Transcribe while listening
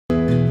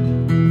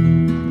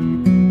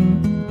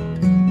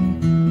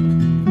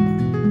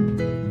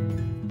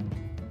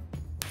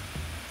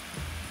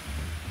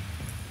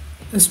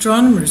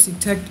Astronomers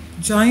detect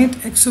giant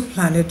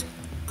exoplanet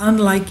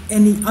unlike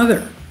any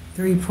other,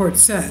 the report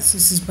says.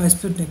 This is by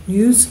Sputnik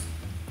News.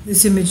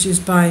 This image is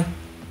by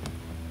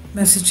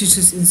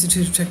Massachusetts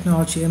Institute of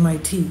Technology,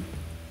 MIT.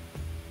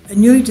 A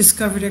newly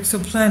discovered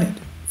exoplanet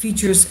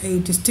features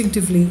a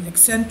distinctively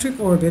eccentric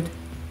orbit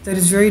that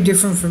is very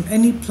different from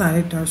any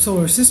planet in our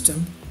solar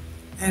system,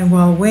 and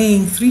while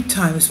weighing 3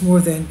 times more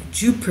than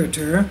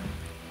Jupiter,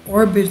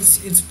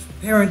 orbits its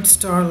parent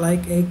star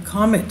like a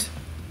comet.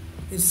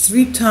 It's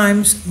 3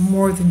 times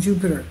more than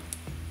Jupiter.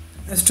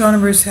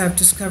 Astronomers have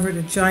discovered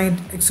a giant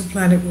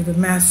exoplanet with a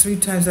mass 3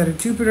 times that of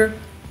Jupiter,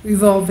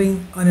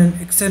 revolving on an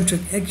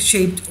eccentric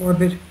egg-shaped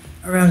orbit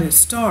around its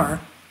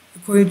star,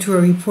 according to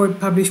a report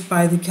published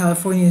by the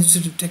California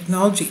Institute of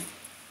Technology.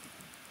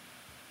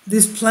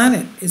 This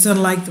planet is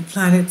unlike the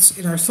planets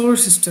in our solar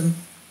system,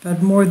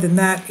 but more than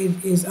that,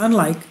 it is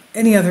unlike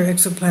any other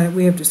exoplanet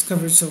we have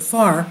discovered so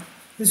far.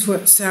 This is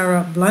what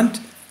Sarah Blunt,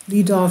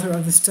 lead author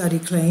of the study,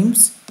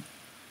 claims.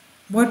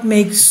 What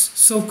makes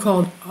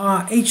so-called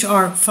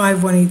HR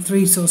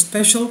 5183 so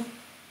special,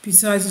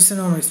 besides its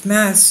enormous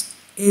mass,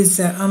 is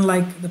that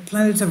unlike the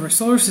planets of our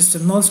solar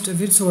system, most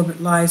of its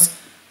orbit lies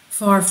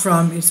far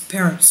from its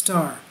parent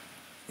star.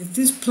 If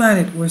this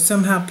planet were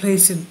somehow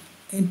placed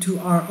into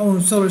our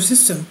own solar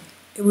system,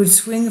 it would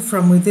swing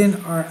from within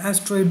our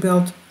asteroid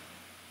belt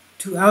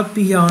to out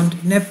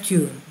beyond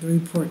Neptune, the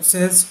report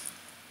says.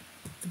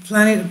 The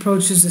planet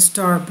approaches the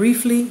star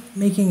briefly,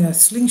 making a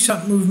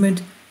slingshot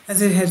movement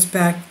as it heads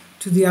back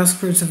to the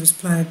outskirts of its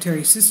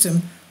planetary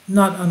system,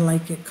 not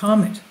unlike a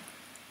comet.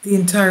 The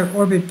entire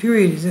orbit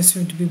period is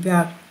estimated to be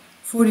about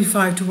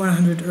 45 to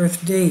 100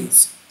 Earth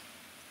days.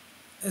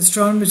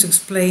 Astronomers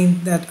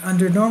explain that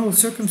under normal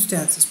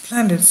circumstances,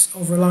 planets,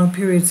 over long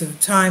periods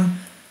of time,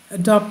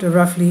 adopt a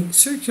roughly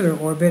circular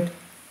orbit,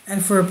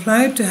 and for a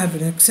planet to have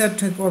an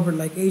eccentric orbit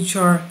like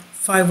HR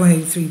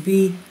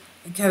 5183b,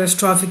 a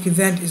catastrophic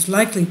event is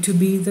likely to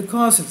be the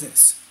cause of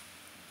this.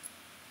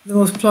 The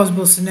most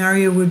plausible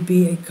scenario would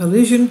be a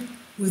collision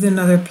with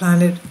another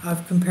planet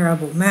of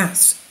comparable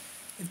mass.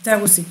 If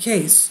that was the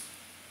case,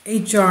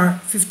 HR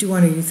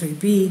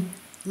 5183b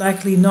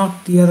likely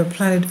knocked the other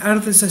planet out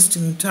of the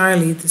system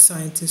entirely, the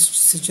scientist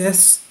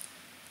suggests.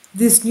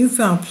 This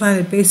newfound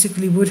planet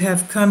basically would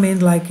have come in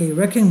like a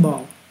wrecking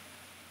ball,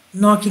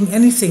 knocking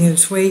anything in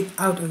its way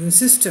out of the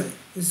system.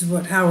 This is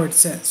what Howard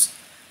says.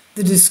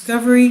 The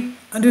discovery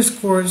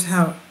underscores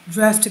how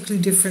drastically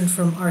different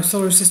from our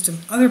solar system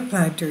other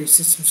planetary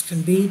systems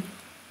can be.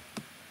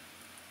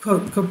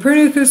 Quote,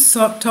 Copernicus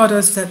taught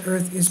us that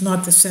Earth is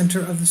not the center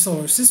of the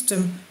solar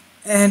system,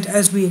 and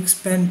as we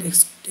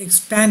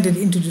expanded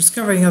into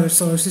discovering other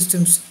solar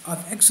systems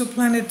of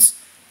exoplanets,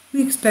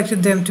 we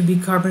expected them to be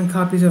carbon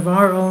copies of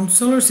our own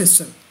solar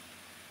system.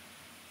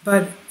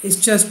 But it's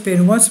just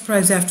been one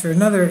surprise after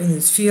another in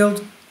this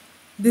field.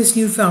 This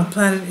newfound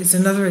planet is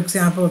another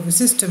example of a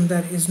system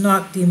that is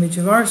not the image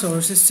of our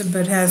solar system,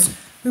 but has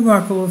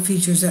remarkable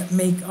features that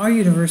make our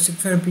universe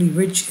incredibly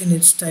rich in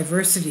its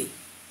diversity.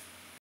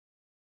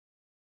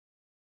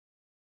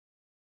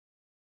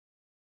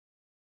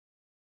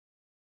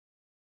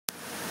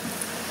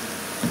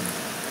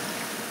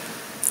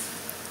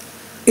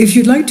 If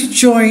you'd like to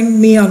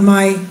join me on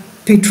my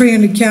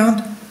Patreon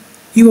account,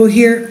 you will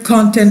hear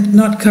content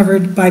not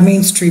covered by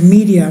mainstream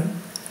media.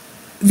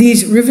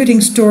 These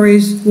riveting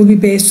stories will be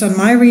based on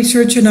my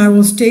research, and I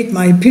will state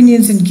my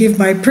opinions and give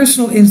my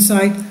personal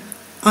insight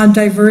on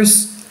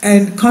diverse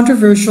and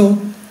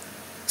controversial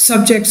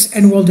subjects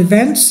and world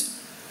events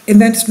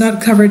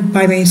not covered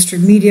by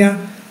mainstream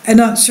media, and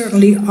not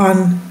supported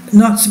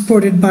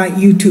by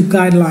YouTube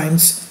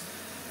guidelines.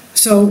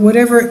 So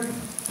whatever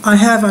I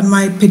have on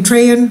my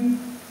Patreon,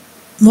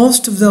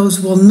 most of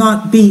those will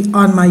not be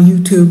on my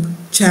YouTube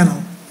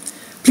channel.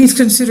 Please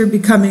consider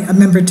becoming a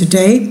member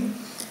today.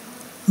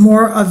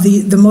 More of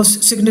the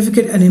most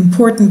significant and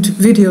important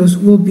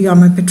videos will be on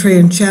my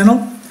Patreon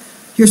channel.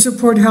 Your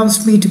support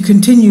helps me to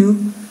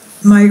continue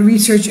my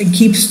research and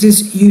keeps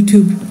this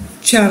YouTube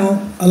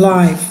channel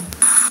alive.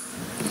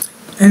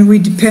 And we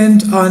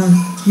depend on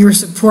your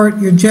support,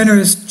 your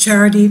generous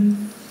charity,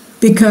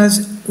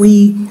 because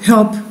we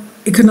help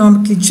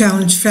economically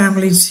challenged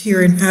families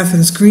here in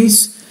Athens,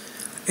 Greece,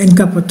 in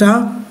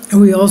Kapota, and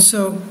we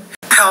also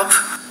help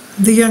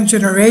the young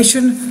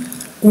generation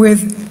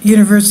with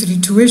university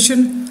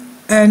tuition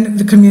and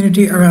the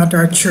community around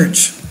our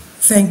church.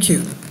 Thank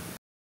you.